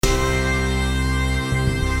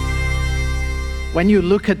When you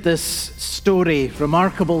look at this story,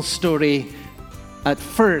 remarkable story, at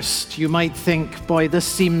first you might think, boy, this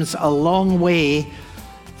seems a long way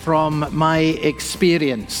from my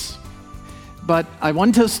experience. But I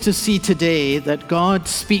want us to see today that God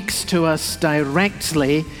speaks to us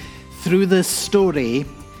directly through this story.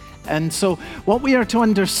 And so what we are to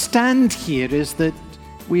understand here is that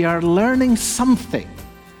we are learning something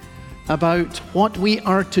about what we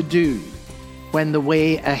are to do when the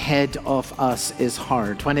way ahead of us is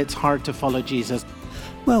hard, when it's hard to follow Jesus.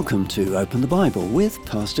 Welcome to Open the Bible with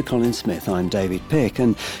Pastor Colin Smith. I'm David Pick.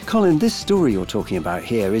 And Colin, this story you're talking about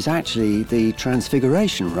here is actually the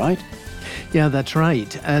transfiguration, right? Yeah, that's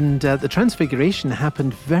right. And the transfiguration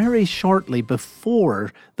happened very shortly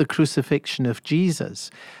before the crucifixion of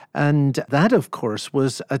Jesus. And that, of course,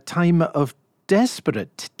 was a time of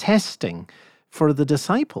desperate testing for the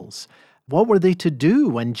disciples. What were they to do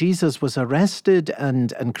when Jesus was arrested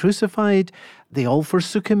and crucified? They all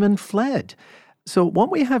forsook him and fled. So what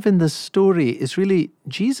we have in this story is really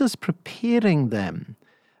Jesus preparing them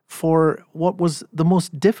for what was the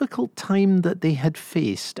most difficult time that they had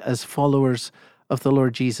faced as followers of the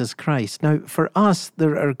Lord Jesus Christ. Now, for us,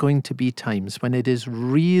 there are going to be times when it is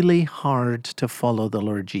really hard to follow the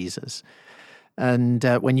Lord Jesus. And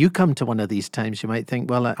when you come to one of these times, you might think,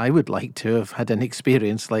 well, I would like to have had an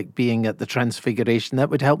experience like being at the Transfiguration. That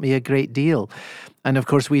would help me a great deal. And of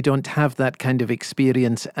course, we don't have that kind of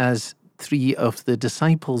experience as 3 of the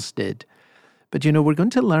disciples did. But you know, we're going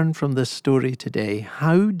to learn from this story today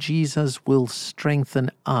how Jesus will strengthen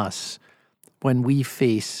us when we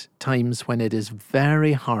face times when it is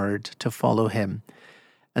very hard to follow him.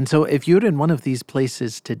 And so if you're in one of these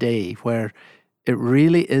places today where it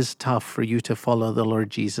really is tough for you to follow the Lord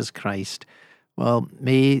Jesus Christ, well,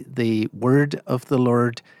 may the word of the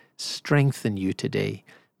Lord strengthen you today.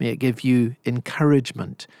 May it give you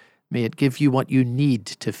encouragement. May it give you what you need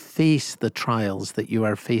to face the trials that you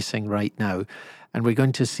are facing right now. And we're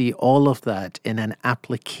going to see all of that in an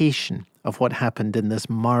application of what happened in this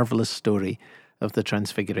marvelous story of the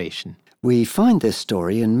Transfiguration. We find this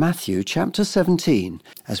story in Matthew chapter 17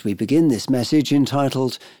 as we begin this message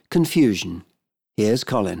entitled Confusion. Here's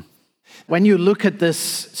Colin. When you look at this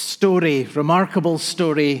story, remarkable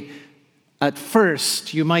story, at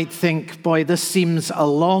first you might think, boy, this seems a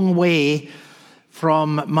long way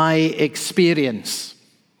from my experience.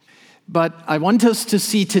 But I want us to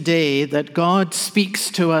see today that God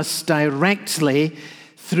speaks to us directly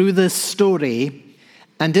through this story,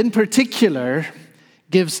 and in particular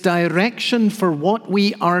gives direction for what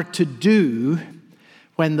we are to do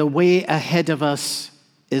when the way ahead of us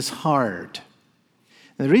is hard.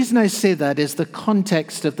 The reason I say that is the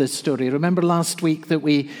context of this story. Remember last week that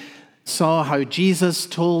we saw how Jesus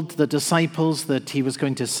told the disciples that he was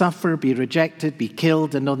going to suffer, be rejected, be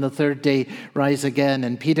killed, and on the third day rise again.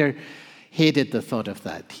 And Peter hated the thought of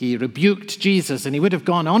that. He rebuked Jesus, and he would have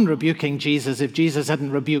gone on rebuking Jesus if Jesus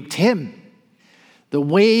hadn't rebuked him. The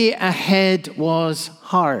way ahead was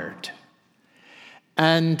hard.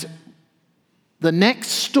 And the next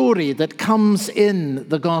story that comes in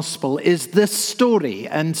the gospel is this story.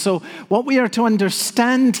 And so what we are to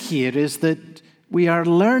understand here is that we are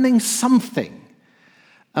learning something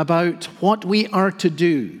about what we are to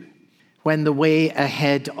do when the way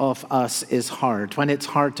ahead of us is hard, when it's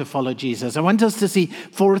hard to follow Jesus. I want us to see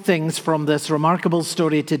 4 things from this remarkable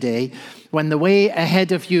story today. When the way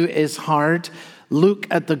ahead of you is hard, look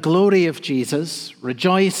at the glory of Jesus,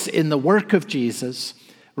 rejoice in the work of Jesus,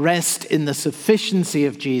 rest in the sufficiency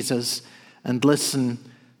of Jesus, and listen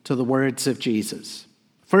to the words of Jesus.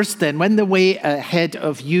 First then, when the way ahead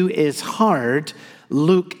of you is hard,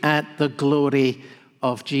 look at the glory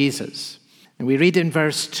of Jesus. And we read in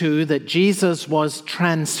verse 2 that Jesus was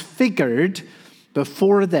transfigured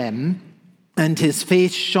before them, and his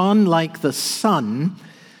face shone like the sun,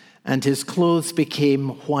 and his clothes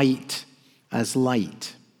became white as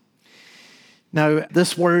light. Now,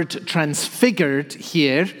 this word transfigured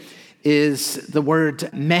here is the word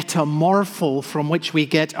metamorpho, from which we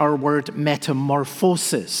get our word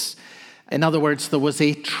metamorphosis. In other words, there was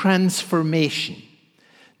a transformation,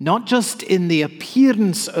 not just in the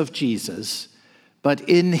appearance of Jesus, but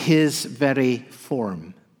in his very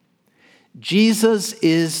form. Jesus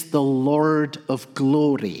is the Lord of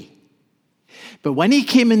glory. But when he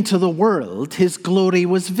came into the world, his glory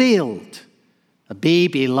was veiled. A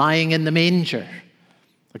baby lying in the manger,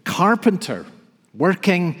 a carpenter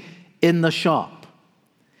working in the shop.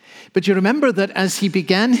 But you remember that as he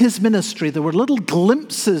began his ministry, there were little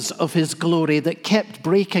glimpses of his glory that kept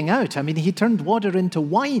breaking out. I mean, he turned water into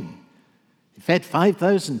wine. He fed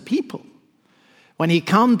 5,000 people. When he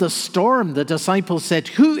calmed the storm, the disciples said,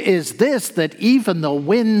 "Who is this that even the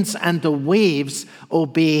winds and the waves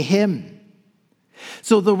obey him?"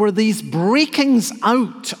 So there were these breakings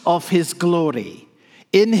out of his glory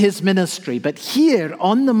in his ministry. But here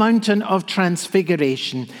on the mountain of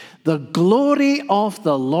transfiguration, the glory of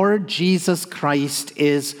the Lord Jesus Christ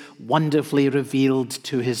is wonderfully revealed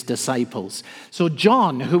to his disciples. So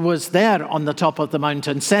John, who was there on the top of the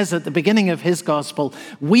mountain, says at the beginning of his gospel,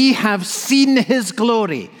 "We have seen his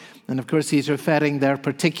glory." And of course, he's referring there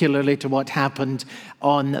particularly to what happened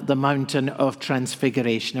on the mountain of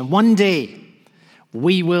transfiguration. And one day,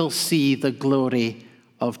 we will see the glory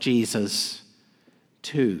of Jesus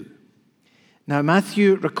too. Now,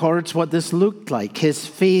 Matthew records what this looked like. His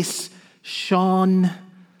face shone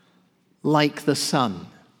like the sun.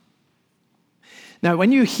 Now,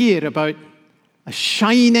 when you hear about a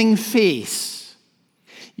shining face,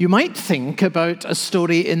 you might think about a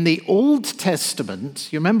story in the Old Testament.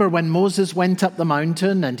 You remember when Moses went up the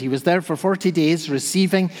mountain and he was there for 40 days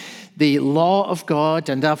receiving the law of God.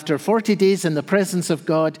 And after 40 days in the presence of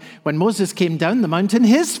God, when Moses came down the mountain,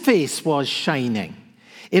 his face was shining.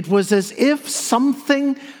 It was as if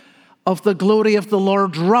something of the glory of the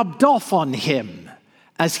Lord rubbed off on him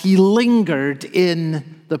as he lingered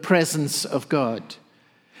in the presence of God.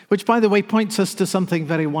 Which, by the way, points us to something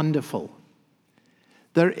very wonderful.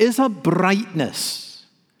 There is a brightness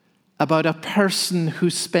about a person who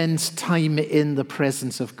spends time in the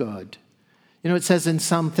presence of God. You know, it says in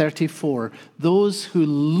Psalm 34, "Those who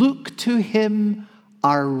look to him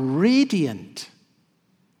are radiant,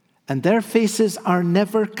 and their faces are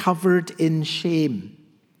never covered in shame."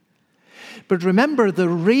 But remember, the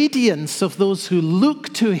radiance of those who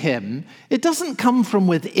look to him, it doesn't come from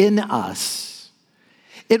within us.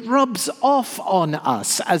 It rubs off on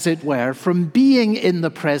us, as it were, from being in the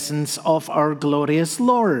presence of our glorious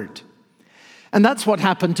Lord. And that's what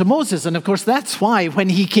happened to Moses. And of course, that's why when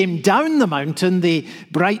he came down the mountain, the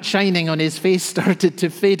bright shining on his face started to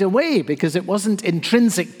fade away, because it wasn't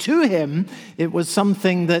intrinsic to him. It was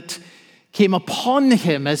something that came upon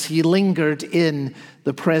him as he lingered in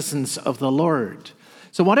the presence of the Lord.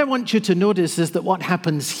 So what I want you to notice is that what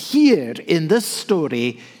happens here in this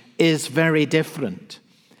story is very different.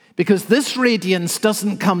 Because this radiance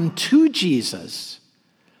doesn't come to Jesus.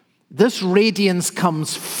 This radiance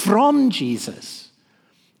comes from Jesus.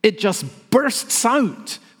 It just bursts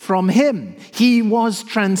out from him. He was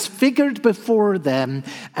transfigured before them,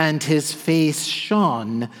 and his face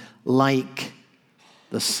shone like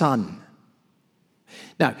the sun.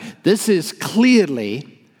 Now, this is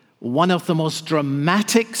clearly one of the most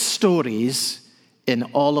dramatic stories in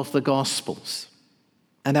all of the Gospels.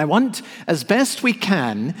 And I want, as best we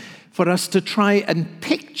can, for us to try and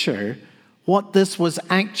picture what this was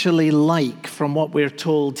actually like from what we're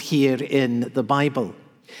told here in the Bible.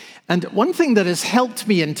 And one thing that has helped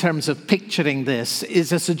me in terms of picturing this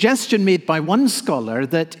is a suggestion made by one scholar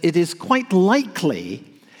that it is quite likely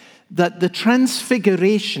that the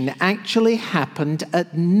transfiguration actually happened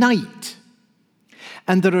at night.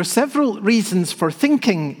 And there are several reasons for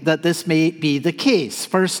thinking that this may be the case.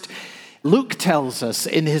 First, Luke tells us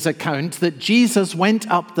in his account that Jesus went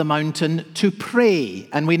up the mountain to pray.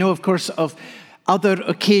 And we know, of course, of other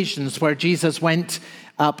occasions where Jesus went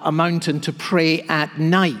up a mountain to pray at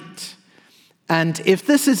night. And if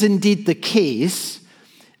this is indeed the case,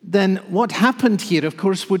 then what happened here, of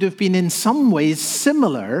course, would have been in some ways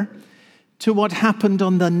similar to what happened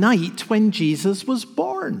on the night when Jesus was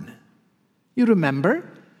born. You remember,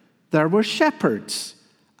 there were shepherds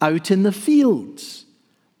out in the fields,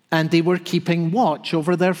 and they were keeping watch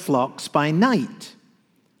over their flocks by night.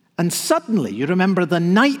 And suddenly, you remember, the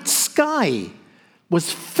night sky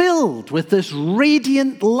was filled with this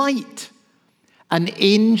radiant light. An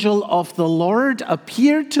angel of the Lord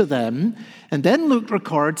appeared to them, and then Luke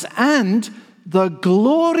records, and the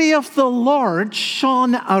glory of the Lord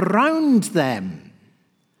shone around them.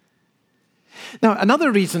 Now,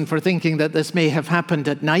 another reason for thinking that this may have happened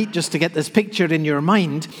at night, just to get this picture in your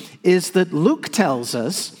mind, is that Luke tells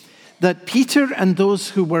us that Peter and those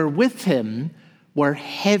who were with him were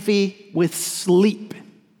heavy with sleep.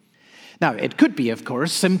 Now, it could be, of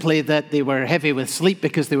course, simply that they were heavy with sleep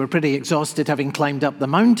because they were pretty exhausted having climbed up the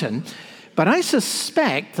mountain. But I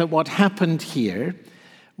suspect that what happened here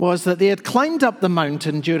was that they had climbed up the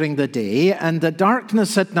mountain during the day and the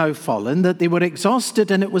darkness had now fallen, that they were exhausted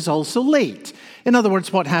and it was also late. In other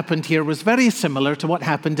words, what happened here was very similar to what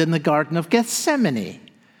happened in the Garden of Gethsemane,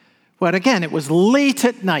 where again it was late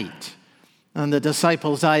at night and the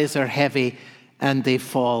disciples' eyes are heavy and they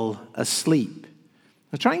fall asleep.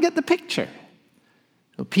 Now try and get the picture.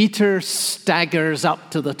 So Peter staggers up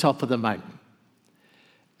to the top of the mountain.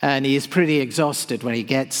 And he's pretty exhausted when he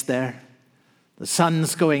gets there. The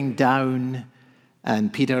sun's going down,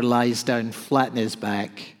 and Peter lies down flat on his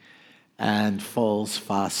back and falls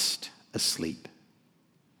fast asleep.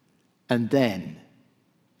 And then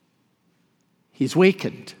he's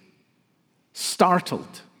wakened,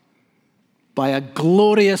 startled by a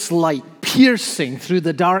glorious light piercing through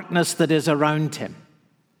the darkness that is around him.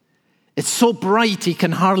 It's so bright he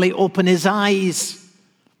can hardly open his eyes.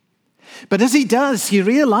 But as he does, he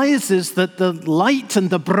realizes that the light and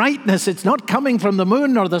the brightness, it's not coming from the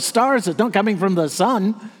moon or the stars, it's not coming from the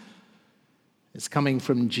sun. It's coming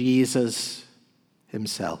from Jesus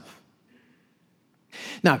himself.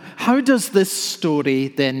 Now, how does this story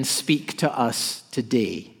then speak to us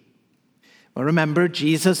today? Well, remember,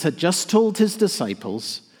 Jesus had just told his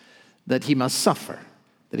disciples that he must suffer,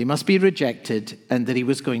 that he must be rejected, and that he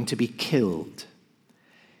was going to be killed.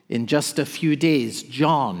 In just a few days,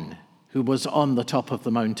 John, who was on the top of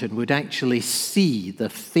the mountain, would actually see the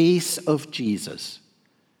face of Jesus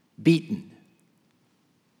beaten,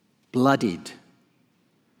 bloodied,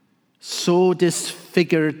 so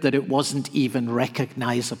disfigured that it wasn't even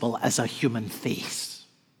recognizable as a human face.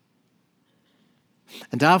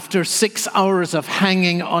 And after 6 hours of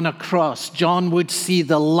hanging on a cross, John would see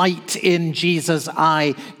the light in Jesus'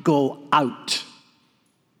 eye go out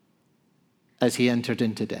as he entered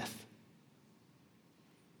into death.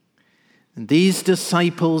 And these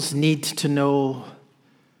disciples need to know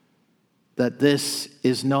that this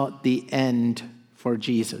is not the end for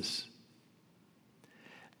Jesus.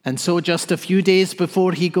 And so just a few days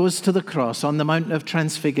before he goes to the cross on the Mountain of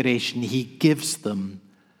Transfiguration, he gives them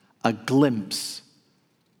a glimpse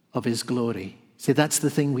of his glory. See, that's the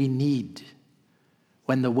thing we need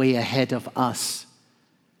when the way ahead of us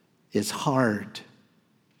is hard.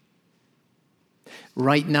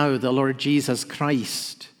 Right now, the Lord Jesus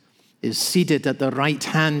Christ is seated at the right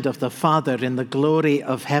hand of the Father in the glory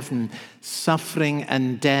of heaven. Suffering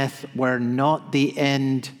and death were not the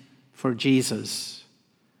end for Jesus.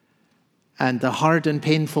 And the hard and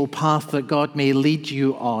painful path that God may lead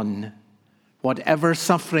you on, whatever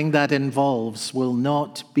suffering that involves, will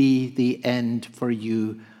not be the end for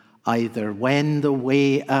you either. When the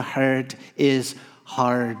way ahead is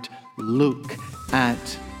hard, look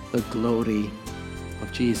at the glory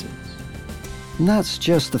of Jesus. And that's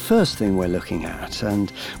just the first thing we're looking at. And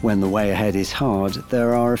when the way ahead is hard,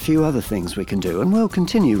 there are a few other things we can do, and we'll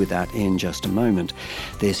continue with that in just a moment.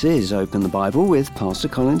 This is Open the Bible with Pastor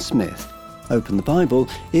Colin Smith. Open the Bible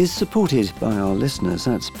is supported by our listeners.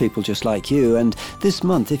 That's people just like you. And this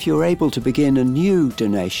month, if you're able to begin a new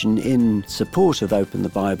donation in support of Open the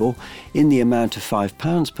Bible in the amount of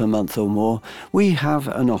 £5 per month or more, we have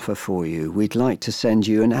an offer for you. We'd like to send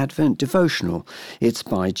you an Advent devotional. It's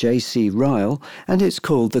by J.C. Ryle, and it's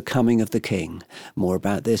called The Coming of the King. More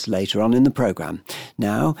about this later on in the programme.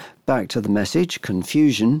 Now, back to the message,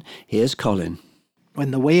 Confusion. Here's Colin.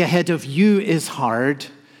 When the way ahead of you is hard,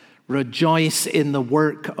 rejoice in the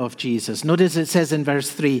work of Jesus. Notice it says in verse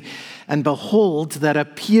 3, and behold, there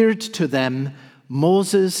appeared to them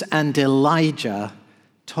Moses and Elijah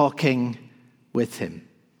talking with him.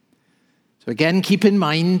 So again, keep in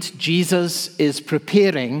mind, Jesus is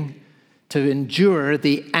preparing to endure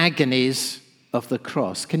the agonies of the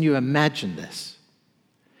cross. Can you imagine this?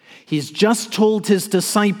 He's just told his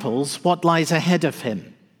disciples what lies ahead of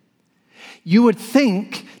him. You would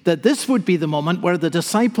think that this would be the moment where the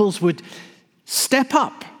disciples would step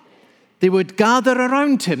up. They would gather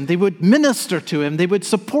around him. They would minister to him. They would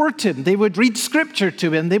support him. They would read scripture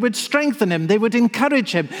to him. They would strengthen him. They would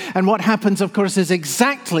encourage him. And what happens, of course, is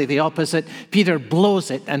exactly the opposite. Peter blows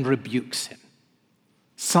it and rebukes him.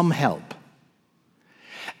 Some help.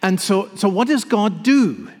 And so what does God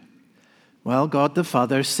do? Well, God the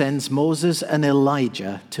Father sends Moses and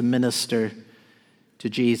Elijah to minister to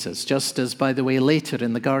Jesus. Just as, by the way, later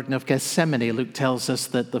in the Garden of Gethsemane, Luke tells us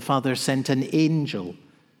that the Father sent an angel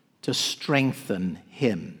to strengthen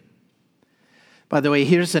him. By the way,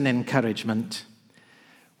 here's an encouragement.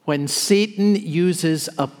 When Satan uses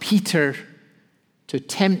a Peter to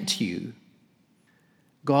tempt you,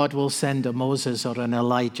 God will send a Moses or an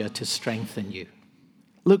Elijah to strengthen you.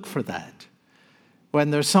 Look for that. When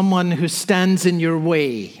there's someone who stands in your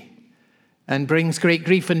way and brings great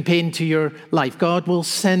grief and pain to your life, God will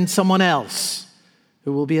send someone else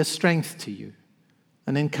who will be a strength to you,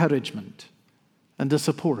 an encouragement and a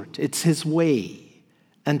support. It's his way,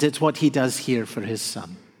 and it's what he does here for his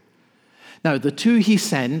son. Now, the two he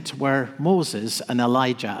sent were Moses and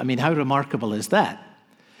Elijah. I mean, how remarkable is that?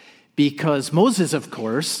 Because Moses, of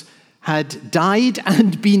course, had died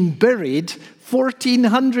and been buried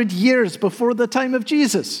 1,400 years before the time of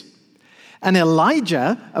Jesus. And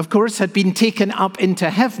Elijah, of course, had been taken up into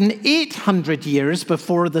heaven 800 years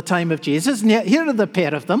before the time of Jesus. And yet here are the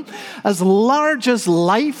pair of them, as large as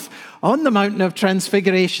life, on the mountain of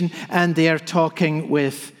transfiguration, and they are talking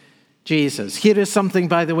with Jesus. Here is something,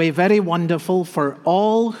 by the way, very wonderful for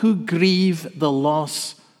all who grieve the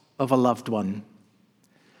loss of a loved one.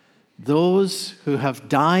 Those who have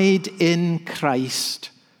died in Christ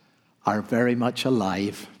are very much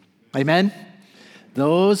alive. Amen?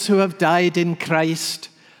 Those who have died in Christ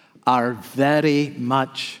are very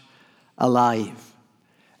much alive.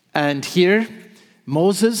 And here,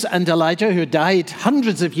 Moses and Elijah, who died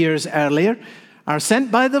hundreds of years earlier, are sent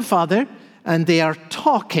by the Father, and they are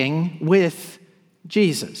talking with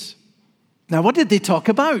Jesus. Now, what did they talk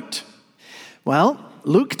about? Well,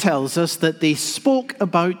 Luke tells us that they spoke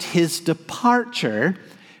about his departure,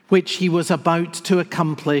 which he was about to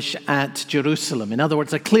accomplish at Jerusalem. In other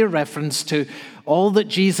words, a clear reference to all that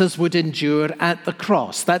Jesus would endure at the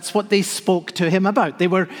cross. That's what they spoke to him about. They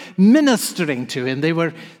were ministering to him. They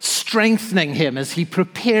were strengthening him as he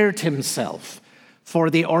prepared himself for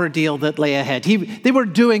the ordeal that lay ahead. They were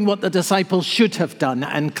doing what the disciples should have done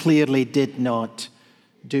and clearly did not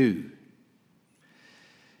do.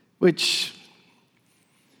 Which,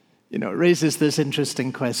 raises this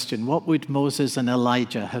interesting question. What would Moses and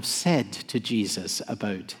Elijah have said to Jesus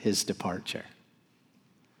about his departure?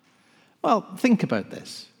 Well, think about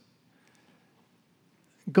this.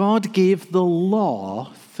 God gave the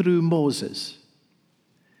law through Moses.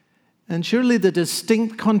 And surely the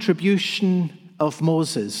distinct contribution of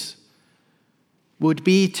Moses would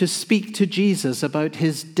be to speak to Jesus about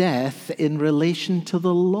his death in relation to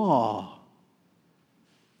the law.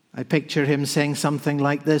 I picture him saying something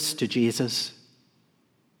like this to Jesus.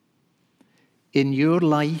 In your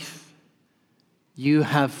life, you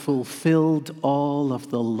have fulfilled all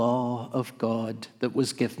of the law of God that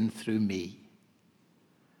was given through me.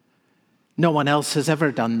 No one else has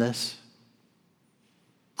ever done this.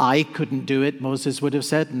 I couldn't do it, Moses would have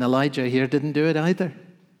said, and Elijah here didn't do it either.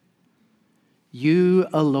 You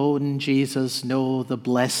alone, Jesus, know the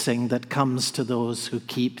blessing that comes to those who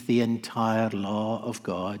keep the entire law of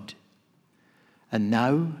God. And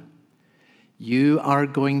now, you are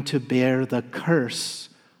going to bear the curse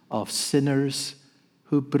of sinners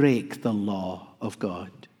who break the law of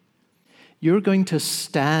God. You're going to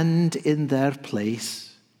stand in their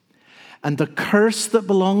place, and the curse that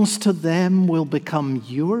belongs to them will become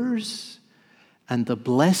yours, and the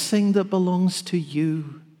blessing that belongs to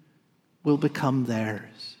you will become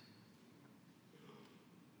theirs.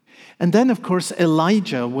 And then, of course,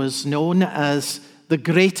 Elijah was known as the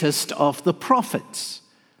greatest of the prophets.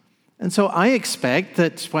 And so I expect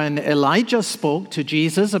that when Elijah spoke to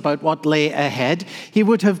Jesus about what lay ahead, he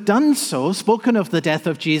would have done so, spoken of the death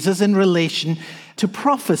of Jesus in relation to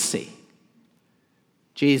prophecy.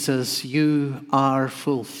 Jesus, you are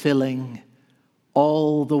fulfilling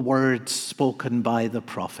all the words spoken by the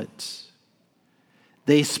prophets.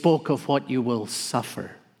 They spoke of what you will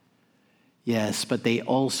suffer. Yes, but they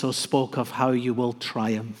also spoke of how you will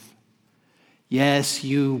triumph. Yes,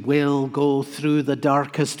 you will go through the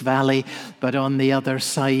darkest valley, but on the other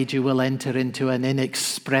side you will enter into an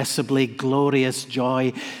inexpressibly glorious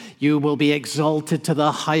joy. You will be exalted to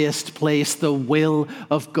the highest place. The will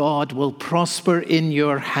of God will prosper in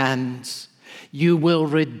your hands. You will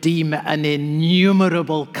redeem an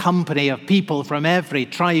innumerable company of people from every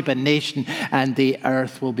tribe and nation, and the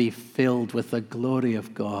earth will be filled with the glory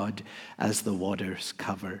of God as the waters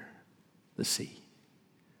cover the sea.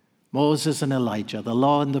 Moses and Elijah, the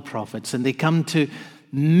law and the prophets, and they come to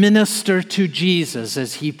minister to Jesus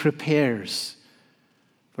as he prepares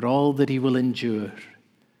for all that he will endure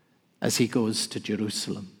as he goes to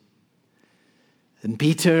Jerusalem. And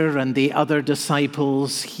Peter and the other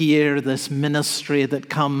disciples hear this ministry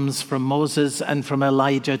that comes from Moses and from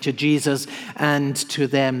Elijah to Jesus and to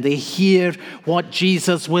them. They hear what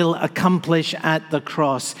Jesus will accomplish at the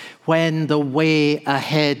cross when the way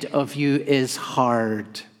ahead of you is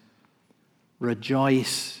hard.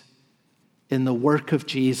 Rejoice in the work of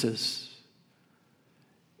Jesus,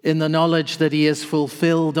 in the knowledge that he has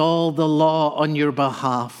fulfilled all the law on your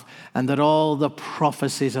behalf, and that all the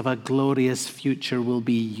prophecies of a glorious future will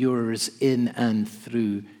be yours in and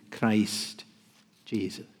through Christ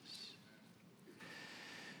Jesus.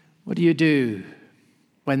 What do you do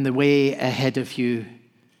when the way ahead of you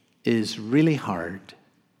is really hard?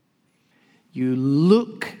 You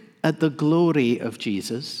look at the glory of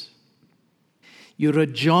Jesus. You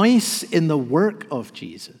rejoice in the work of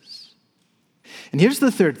Jesus. And here's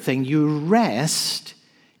the third thing. You rest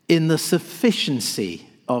in the sufficiency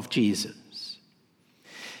of Jesus.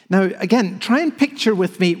 Now, again, try and picture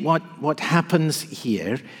with me what happens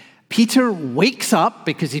here. Peter wakes up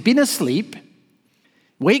because he's been asleep,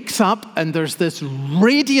 wakes up, and there's this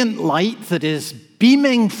radiant light that is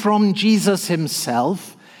beaming from Jesus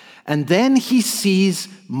himself, and then he sees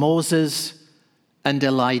Moses and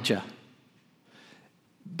Elijah.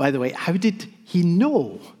 By the way, how did he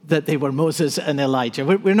know that they were Moses and Elijah?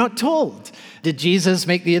 We're not told. Did Jesus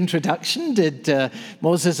make the introduction? Did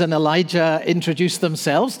Moses and Elijah introduce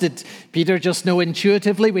themselves? Did Peter just know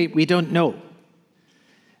intuitively? We don't know.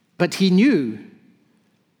 But he knew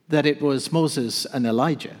that it was Moses and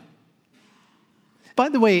Elijah. By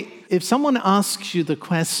the way, if someone asks you the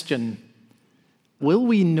question, will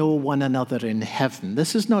we know one another in heaven?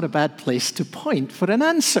 This is not a bad place to point for an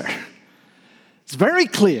answer. It's very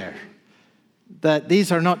clear that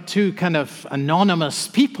these are not two kind of anonymous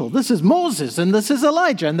people. This is Moses and this is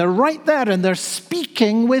Elijah, and they're right there and they're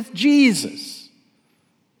speaking with Jesus.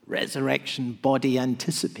 Resurrection body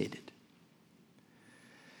anticipated.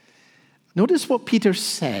 Notice what Peter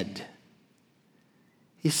said.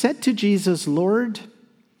 He said to Jesus, Lord,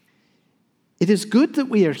 it is good that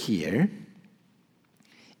we are here.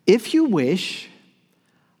 If you wish,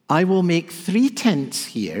 I will make 3 tents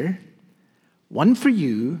here, one for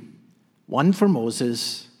you, one for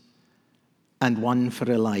Moses, and one for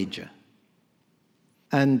Elijah.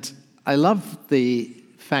 And I love the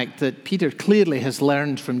fact that Peter clearly has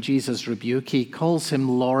learned from Jesus' rebuke. He calls him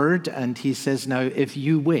Lord, and he says, now, if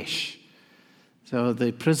you wish. So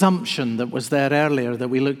the presumption that was there earlier that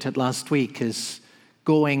we looked at last week is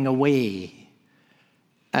going away.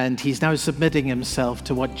 And he's now submitting himself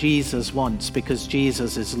to what Jesus wants because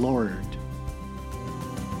Jesus is Lord.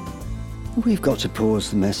 We've got to pause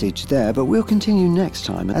the message there, but we'll continue next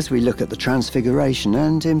time as we look at the transfiguration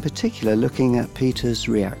and in particular looking at Peter's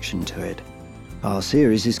reaction to it. Our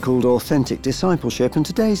series is called Authentic Discipleship, and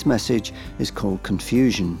today's message is called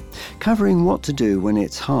Confusion, covering what to do when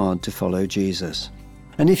it's hard to follow Jesus.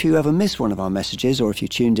 And if you ever miss one of our messages, or if you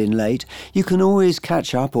tuned in late, you can always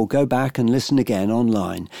catch up or go back and listen again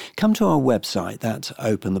online. Come to our website, that's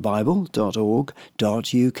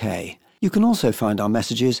openthebible.org.uk. You can also find our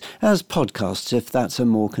messages as podcasts if that's a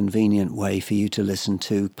more convenient way for you to listen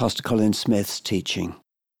to Pastor Colin Smith's teaching.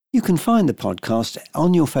 You can find the podcast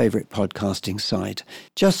on your favourite podcasting site.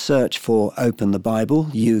 Just search for Open the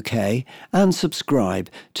Bible UK and subscribe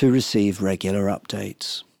to receive regular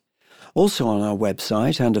updates. Also on our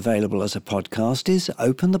website and available as a podcast is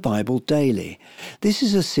Open the Bible Daily. This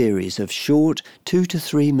is a series of short 2 to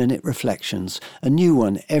 3 minute reflections, a new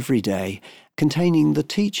one every day, containing the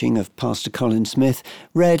teaching of Pastor Colin Smith,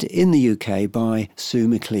 read in the UK by Sue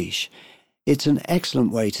McLeish. It's an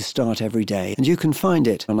excellent way to start every day, and you can find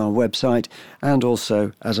it on our website and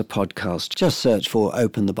also as a podcast. Just search for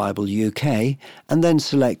Open the Bible UK and then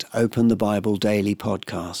select Open the Bible Daily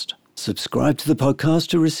Podcast. Subscribe to the podcast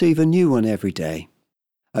to receive a new one every day.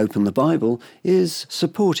 Open the Bible is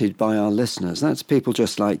supported by our listeners. That's people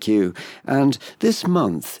just like you. And this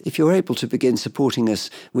month, if you're able to begin supporting us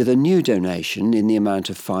with a new donation in the amount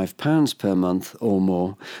of £5 per month or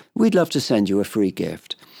more, we'd love to send you a free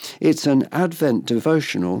gift. It's an Advent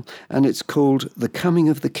devotional, and it's called The Coming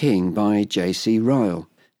of the King by J.C. Ryle.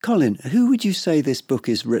 Colin, who would you say this book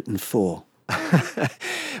is written for?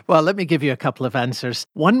 Well, let me give you a couple of answers.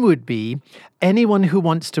 One would be anyone who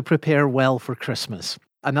wants to prepare well for Christmas.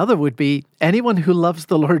 Another would be anyone who loves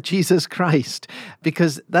the Lord Jesus Christ,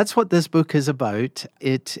 because that's what this book is about.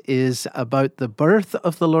 It is about the birth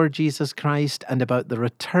of the Lord Jesus Christ and about the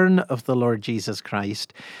return of the Lord Jesus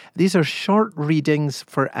Christ. These are short readings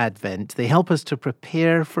for Advent. They help us to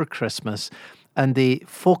prepare for Christmas, and they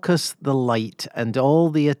focus the light and all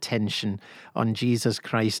the attention on Jesus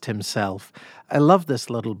Christ himself. I love this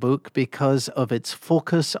little book because of its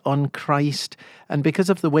focus on Christ and because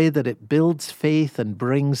of the way that it builds faith and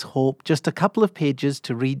brings hope. Just a couple of pages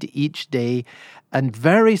to read each day, and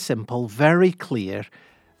very simple, very clear,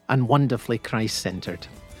 and wonderfully Christ-centered.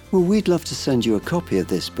 Well, we'd love to send you a copy of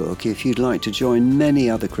this book if you'd like to join many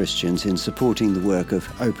other Christians in supporting the work of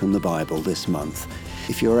Open the Bible this month.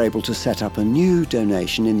 If you're able to set up a new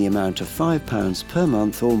donation in the amount of £5 per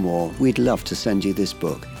month or more, we'd love to send you this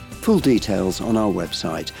book. Full details on our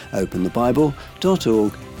website,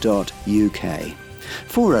 openthebible.org.uk.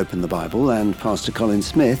 For Open the Bible and Pastor Colin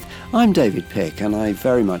Smith, I'm David Pick, and I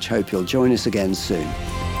very much hope you'll join us again soon.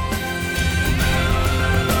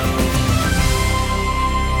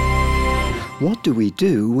 What do we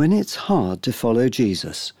do when it's hard to follow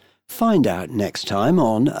Jesus? Find out next time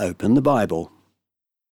on Open the Bible.